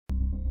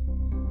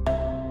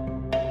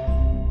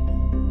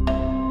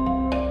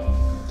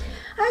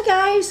Hi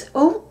guys.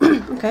 Oh,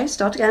 okay,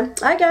 start again.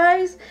 Hi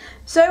guys.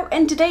 So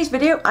in today's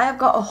video I have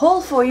got a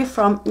haul for you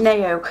from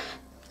Naio.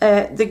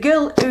 The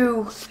girl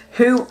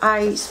who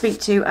I speak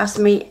to asked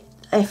me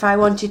if I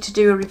wanted to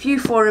do a review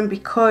for them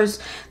because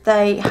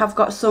they have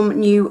got some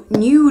new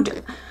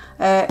nude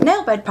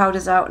nail bed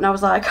powders out, and I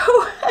was like,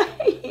 oh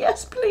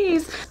yes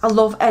please. I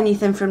love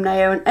anything from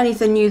Naio, and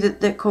anything new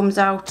that comes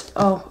out,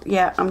 oh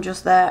yeah, I'm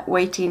just there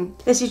waiting.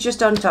 This is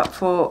just on top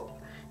for,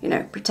 you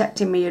know,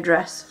 protecting my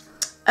address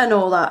and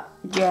all that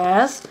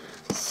jazz.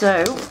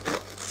 So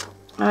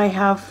I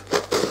have,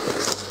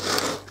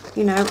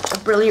 you know, a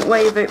brilliant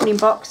way of opening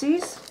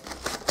boxes.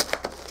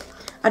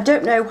 I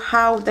don't know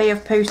how they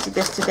have posted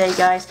this today,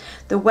 guys.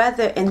 The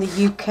weather in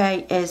the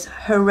UK is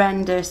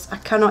horrendous. I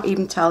cannot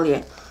even tell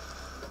you.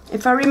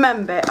 If I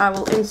remember, I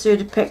will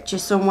insert a picture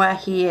somewhere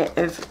here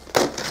of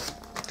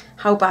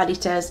how bad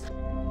it is.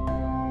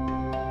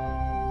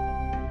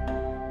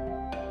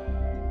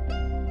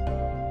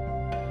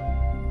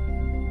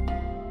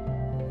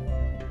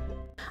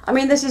 I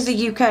mean, this is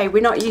the UK,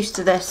 we're not used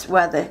to this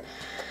weather.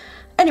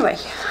 Anyway,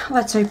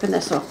 let's open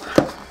this up.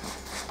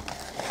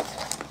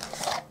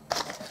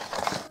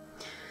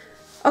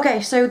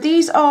 Okay, so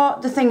these are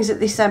the things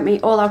that they sent me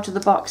all out of the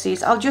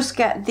boxes. I'll just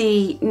get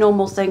the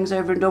normal things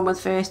over and done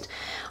with first.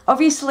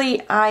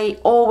 Obviously, I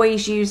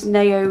always use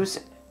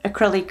Naio's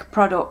acrylic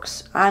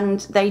products,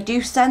 and they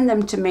do send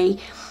them to me,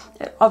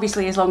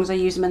 obviously as long as I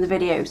use them in the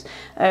videos.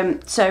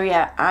 So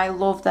yeah, I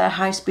love their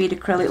high-speed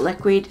acrylic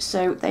liquid,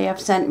 so they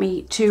have sent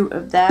me 2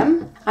 of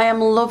them. I am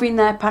loving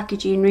their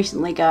packaging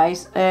recently,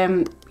 guys.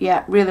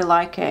 Yeah, really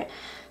like it.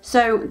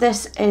 So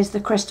this is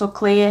the crystal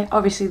clear.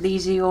 Obviously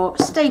these are your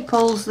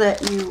staples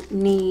that you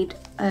need.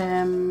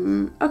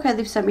 Okay,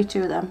 they've sent me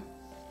 2 of them.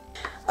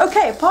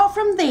 Okay, apart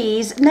from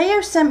these,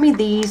 Naio sent me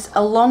these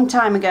a long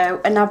time ago,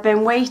 and I've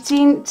been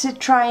waiting to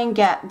try and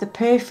get the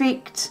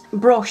perfect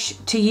brush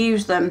to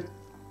use them.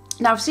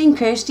 Now I've seen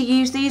Kirsty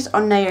use these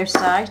on Naio's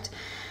site,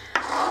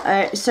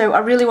 so I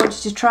really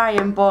wanted to try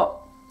them, but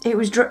it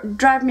was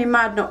driving me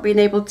mad not being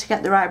able to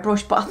get the right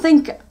brush. But I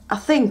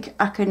think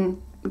I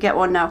can get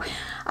one now.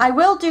 I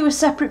will do a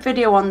separate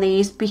video on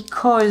these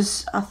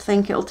because I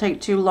think it'll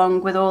take too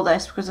long with all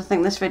this, because I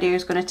think this video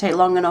is going to take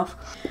long enough.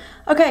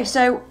 Okay,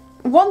 so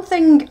one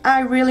thing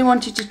I really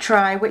wanted to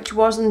try, which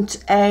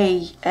wasn't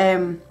a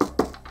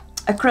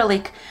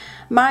acrylic.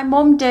 My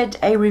mum did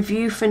a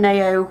review for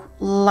Naio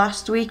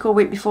last week or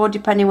week before,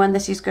 depending when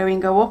this is going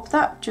to go up.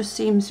 That just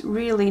seems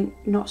really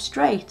not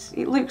straight.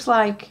 It looks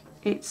like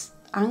it's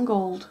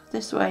angled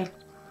this way.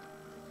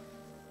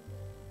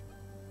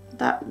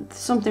 There's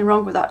something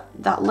wrong with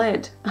that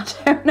lid. I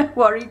don't know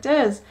what it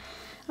is.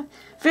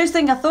 First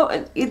thing I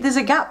thought, there's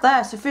a gap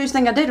there, so first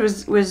thing I did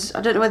was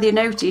I don't know whether you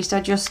noticed,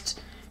 I just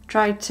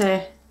tried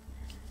to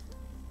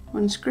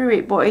unscrew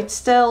it, but it's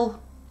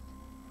still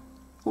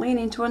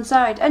leaning to one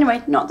side.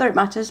 Anyway, not that it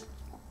matters.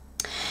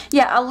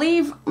 Yeah, I'll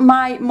leave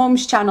my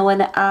mum's channel in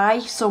an eye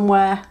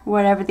somewhere,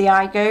 wherever the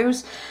eye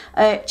goes.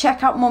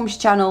 Check out mum's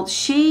channel.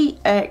 She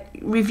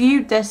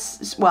reviewed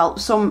this, well,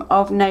 some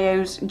of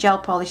Naio's gel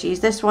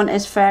polishes. This one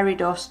is Fairy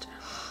Dust,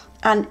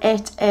 and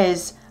it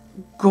is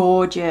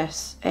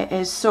gorgeous. It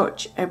is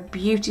such a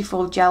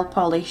beautiful gel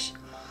polish,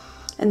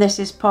 and this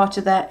is part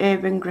of their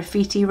Urban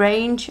Graffiti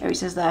range. Oh, it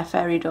says there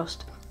Fairy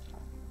Dust.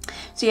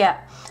 So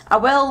yeah, I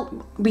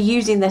will be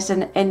using this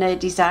in a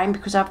design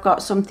because I've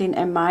got something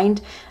in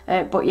mind.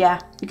 But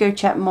yeah, go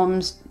check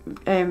mum's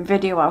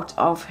video out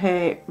of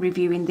her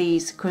reviewing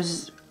these,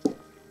 because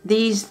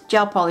these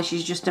gel polish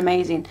is just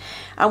amazing.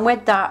 And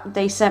with that,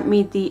 they sent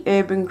me the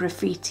Urban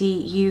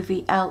Graffiti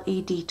UV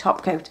LED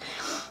top coat.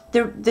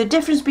 The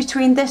difference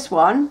between this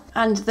one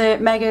and the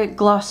Mega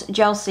Gloss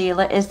Gel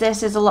Sealer is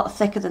this is a lot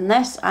thicker than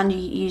this, and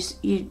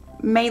you're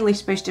mainly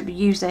supposed to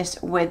use this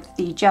with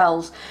the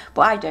gels,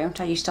 but I don't.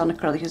 I use it on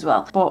acrylic as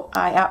well. But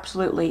I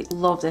absolutely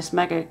love this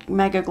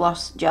Mega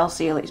Gloss Gel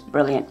Sealer. It's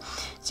brilliant.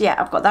 So yeah,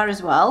 I've got that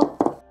as well.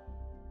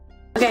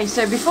 Okay,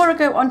 so before I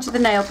go onto the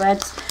nail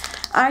beds,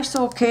 I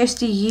saw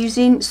Kirsty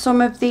using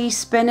some of these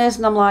spinners,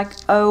 and I'm like,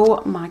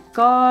 oh my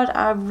god,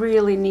 I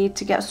really need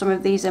to get some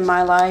of these in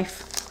my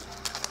life.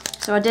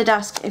 So I did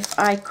ask if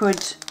I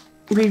could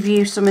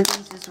review some of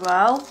these as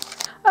well.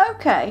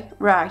 Okay,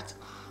 right.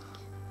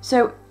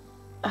 So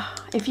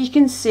if you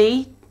can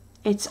see,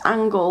 it's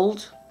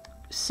angled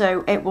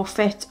so it will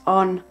fit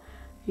on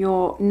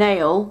your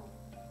nail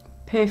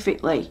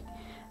perfectly.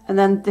 And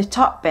then the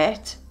top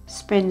bit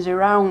spins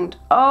around.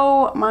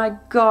 Oh my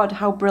god,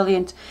 how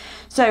brilliant.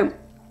 So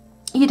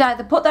you'd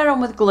either put that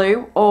on with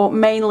glue, or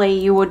mainly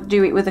you would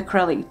do it with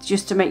acrylic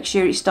just to make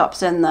sure it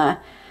stops in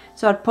there.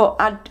 So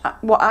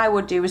what I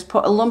would do is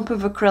put a lump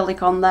of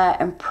acrylic on there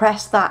and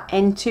press that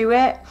into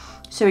it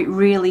so it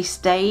really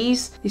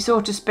stays. You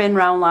sort of spin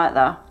round like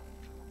that,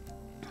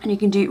 and you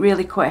can do it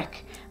really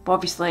quick, but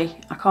obviously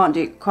I can't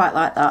do it quite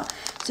like that.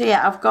 So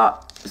yeah, I've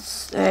got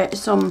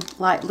some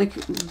like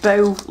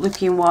bow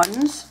looking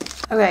ones.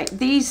 Okay,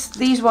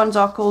 these ones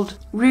are called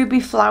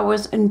Ruby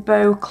Flowers and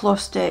Bow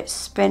Cluster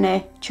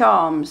Spinner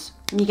Charms.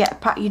 And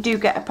you do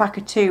get a pack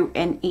of 2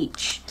 in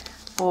each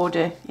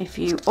order if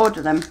you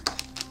order them.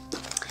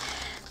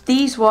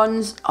 These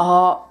ones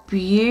are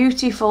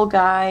beautiful,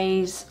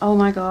 guys. Oh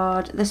my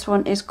god, this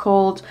one is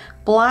called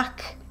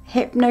Black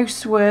Hypno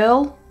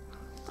Swirl.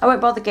 I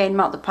won't bother getting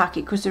them out the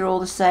packet because they're all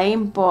the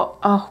same, but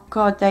oh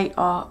god, they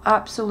are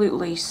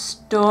absolutely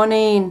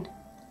stunning.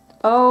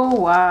 Oh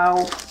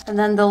wow. And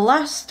then the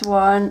last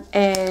one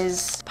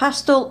is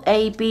Pastel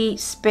AB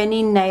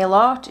Spinning Nail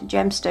Art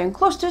Gemstone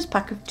Clusters,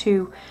 pack of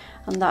 2.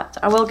 And that,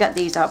 I will get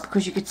these out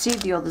because you could see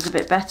the others a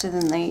bit better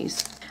than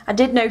these. I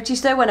did notice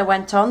though when I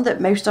went on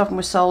that most of them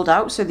were sold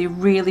out, so they're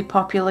really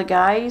popular,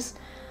 guys.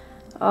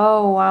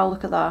 Oh wow,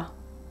 look at that.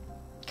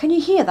 Can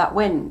you hear that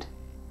wind?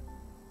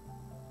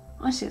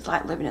 Honestly, it's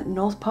like living at the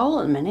North Pole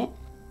at the minute.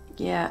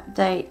 Yeah,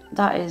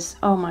 that is,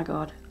 oh my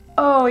god.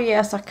 Oh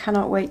yes, I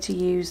cannot wait to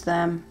use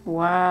them.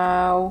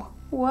 Wow.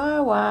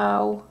 Wow,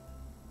 wow.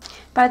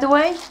 By the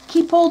way,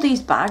 keep all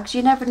these bags.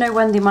 You never know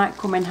when they might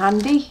come in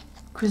handy.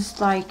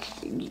 Because, like,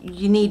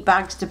 you need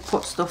bags to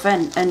put stuff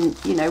in. And,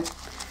 you know,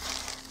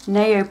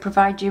 Naio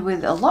provides you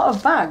with a lot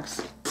of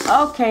bags.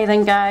 Okay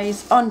then,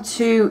 guys, on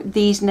to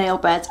these nail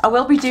beds. I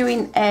will be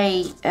doing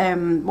a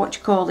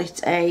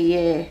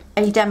a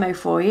demo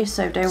for you,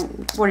 so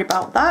don't worry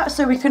about that,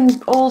 so we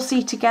can all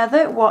see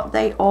together what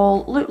they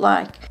all look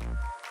like.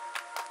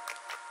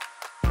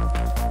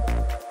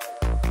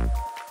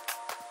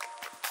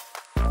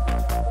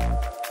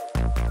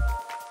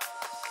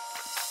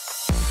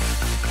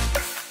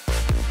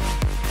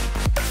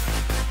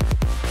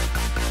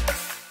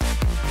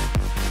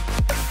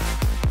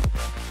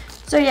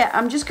 So yeah,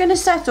 I'm just going to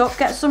set up,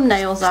 get some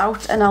nails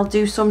out, and I'll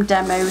do some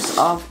demos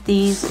of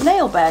these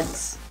nail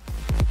beds.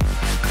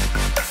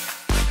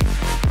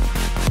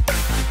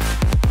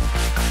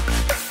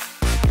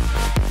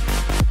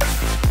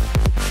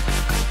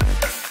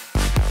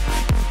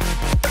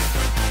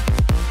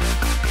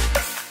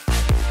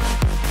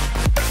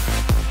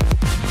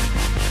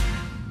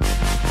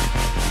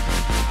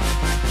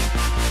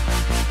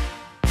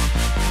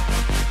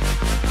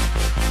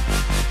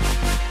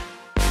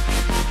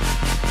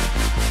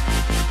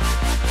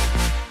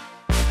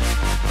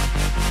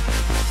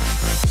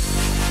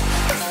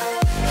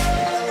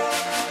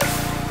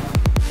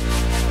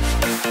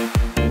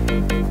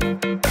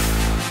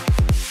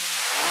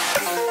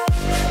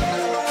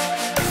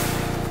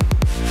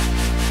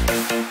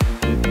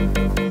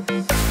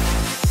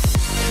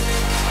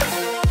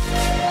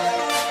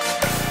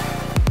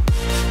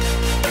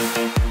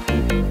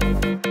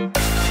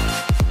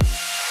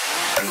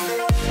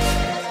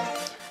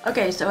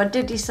 Okay, so I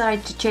did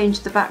decide to change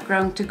the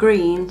background to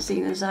green,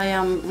 seeing as I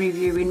am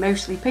reviewing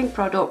mostly pink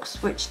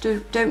products, which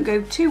don't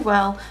go too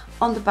well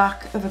on the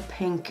back of a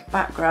pink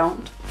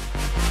background.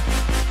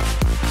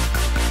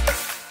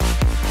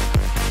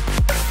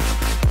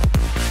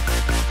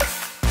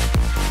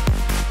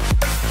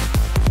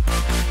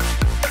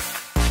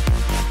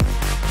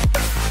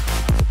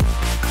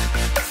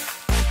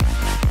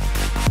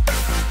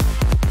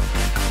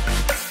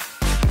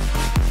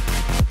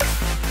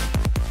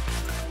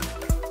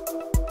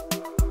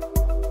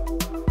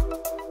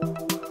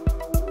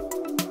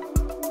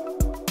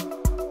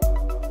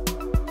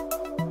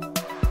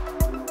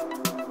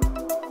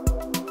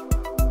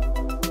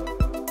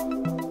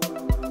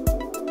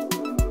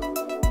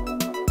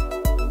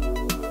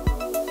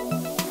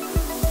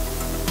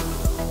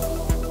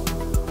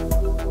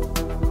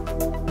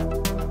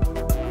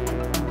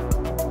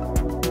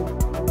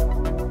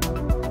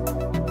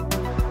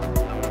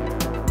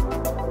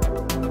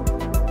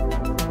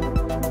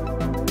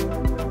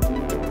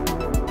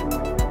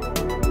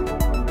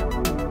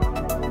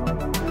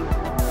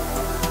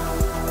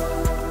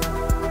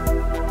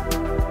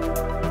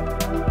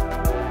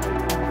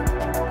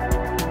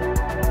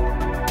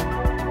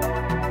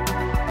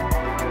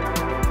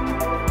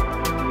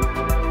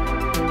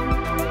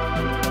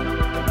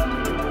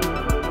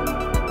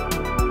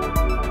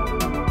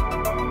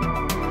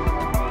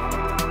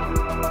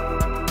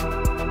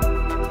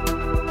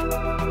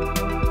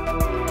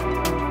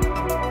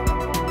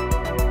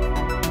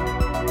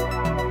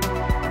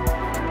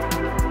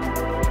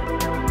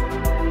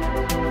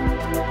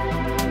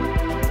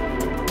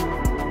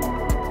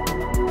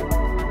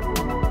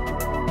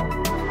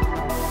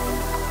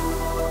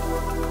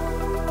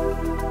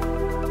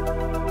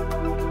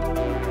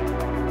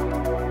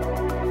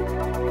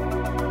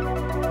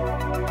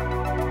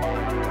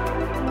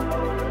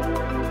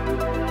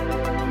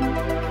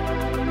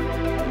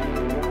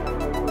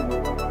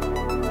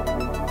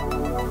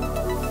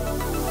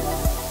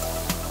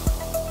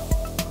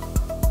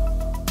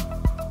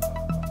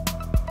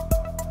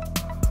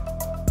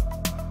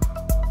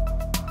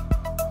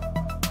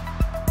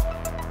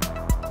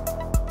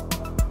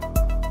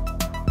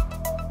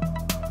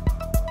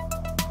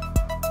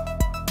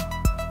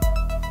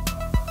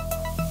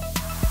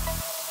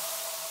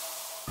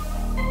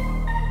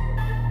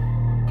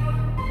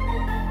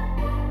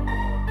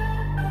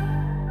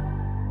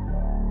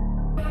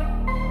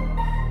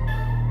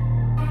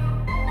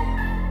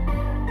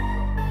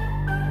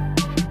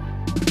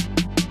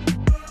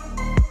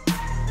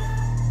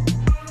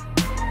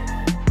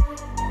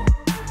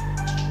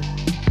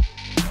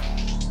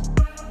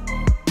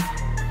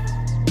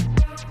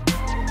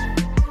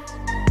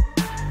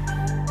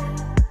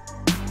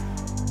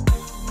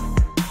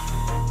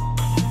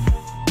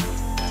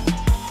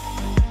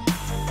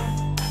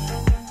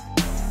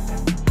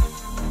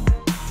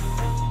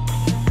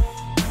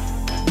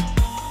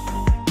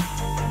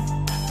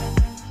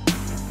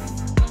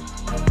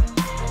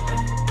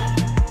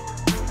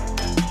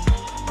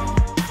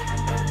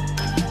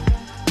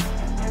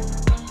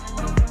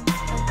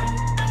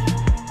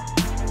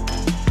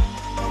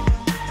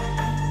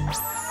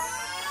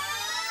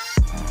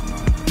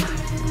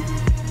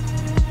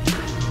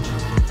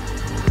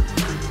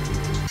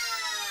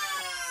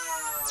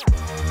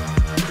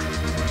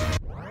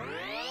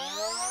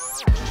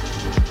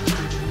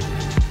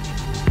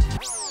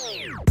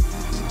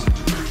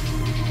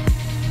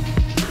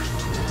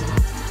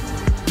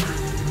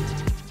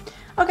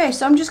 Okay,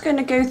 so I'm just going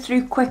to go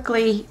through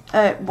quickly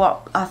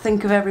what I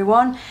think of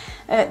everyone.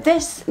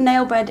 This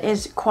nail bed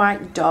is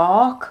quite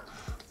dark.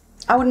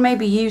 I would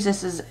maybe use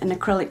this as an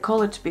acrylic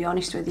colour, to be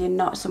honest with you,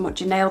 not so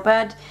much a nail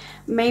bed.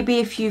 Maybe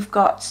if you've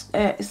got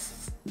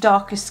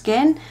darker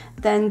skin,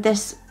 then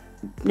this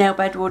nail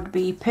bed would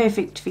be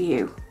perfect for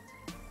you.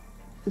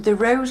 The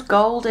rose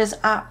gold is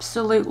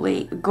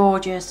absolutely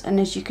gorgeous, and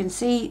as you can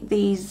see,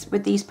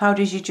 with these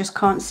powders you just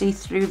can't see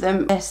through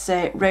them. This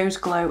rose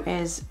glow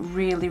is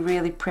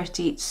really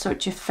pretty. It's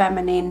such a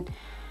feminine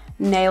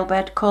nail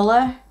bed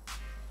colour.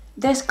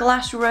 This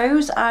glass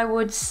rose, I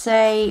would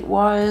say,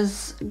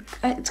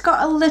 it's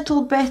got a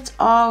little bit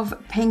of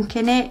pink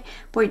in it,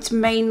 but it's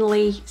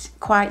mainly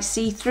quite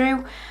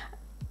see-through.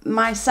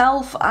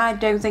 Myself, I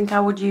don't think I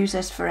would use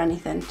this for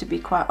anything, to be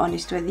quite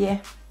honest with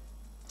you.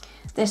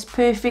 This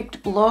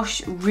perfect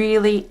blush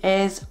really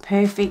is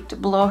perfect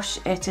blush.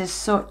 It is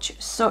such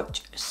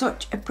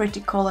a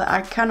pretty colour. I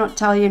cannot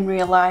tell you in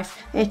real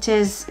life. It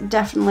is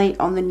definitely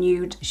on the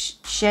nude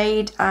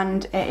shade,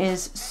 and it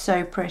is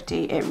so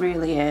pretty. It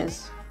really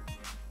is.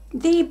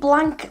 The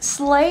blank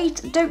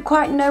slate, don't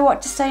quite know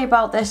what to say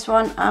about this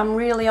one. I'm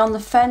really on the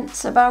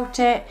fence about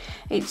it.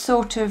 It's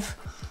sort of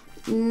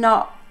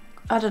not,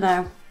 I don't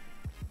know.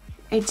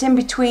 It's in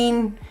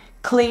between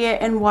clear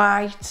and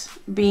white,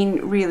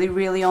 being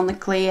really on the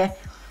clear.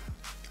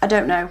 I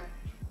don't know.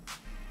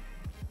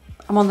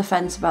 I'm on the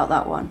fence about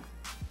that one.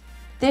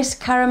 This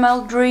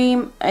caramel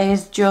dream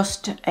is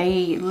just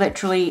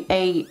literally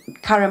a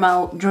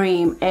caramel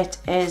dream. It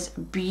is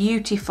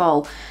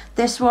beautiful.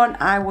 This one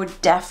I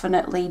would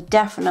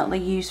definitely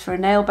use for a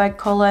nail bed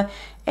colour.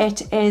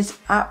 It is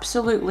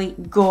absolutely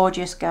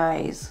gorgeous,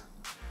 guys.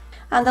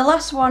 And the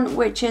last one,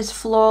 which is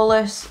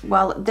flawless,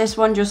 well, this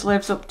one just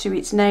lives up to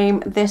its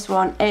name. This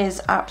one is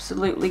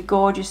absolutely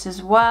gorgeous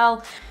as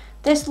well.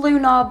 This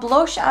Lunar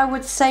blush, I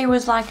would say,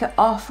 was like an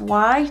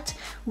off-white.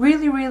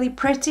 Really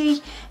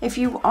pretty. If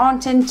you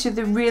aren't into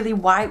the really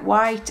white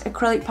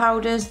acrylic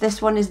powders,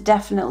 this one is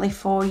definitely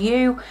for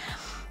you.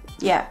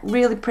 Yeah,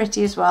 really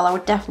pretty as well. I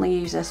would definitely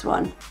use this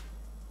one.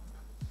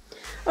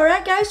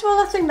 Alright guys, well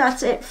I think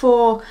that's it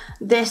for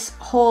this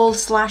haul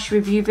 /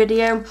 review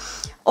video.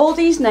 All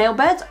these nail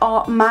beds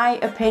are my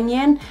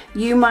opinion.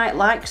 You might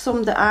like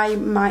some that I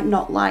might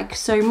not like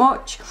so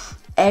much.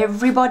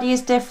 Everybody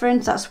is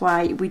different, that's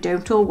why we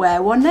don't all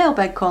wear one nail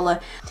bed colour.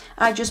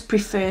 I just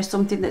prefer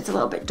something that's a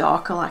little bit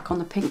darker, like on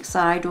the pink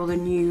side or the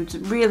nudes.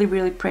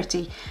 Really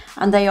pretty,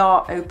 and they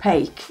are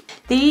opaque.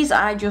 These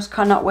I just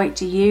cannot wait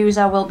to use.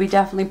 I will be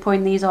definitely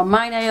putting these on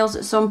my nails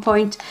at some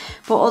point,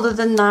 but other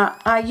than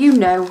that, you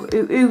know,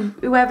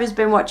 whoever's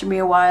been watching me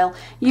a while,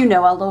 you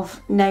know I love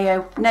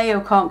Naio.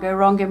 Naio can't go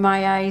wrong in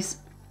my eyes.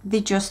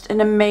 They're just an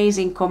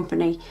amazing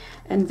company,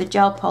 and the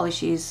gel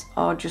polishes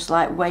are just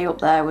like way up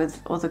there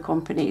with other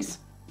companies,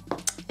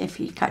 if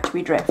you catch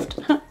me drift.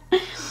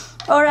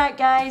 Alright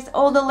guys,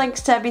 all the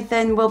links to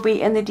everything will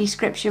be in the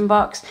description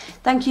box.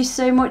 Thank you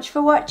so much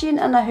for watching,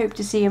 and I hope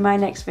to see you in my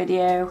next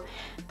video.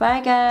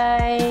 Bye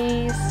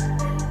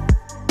guys.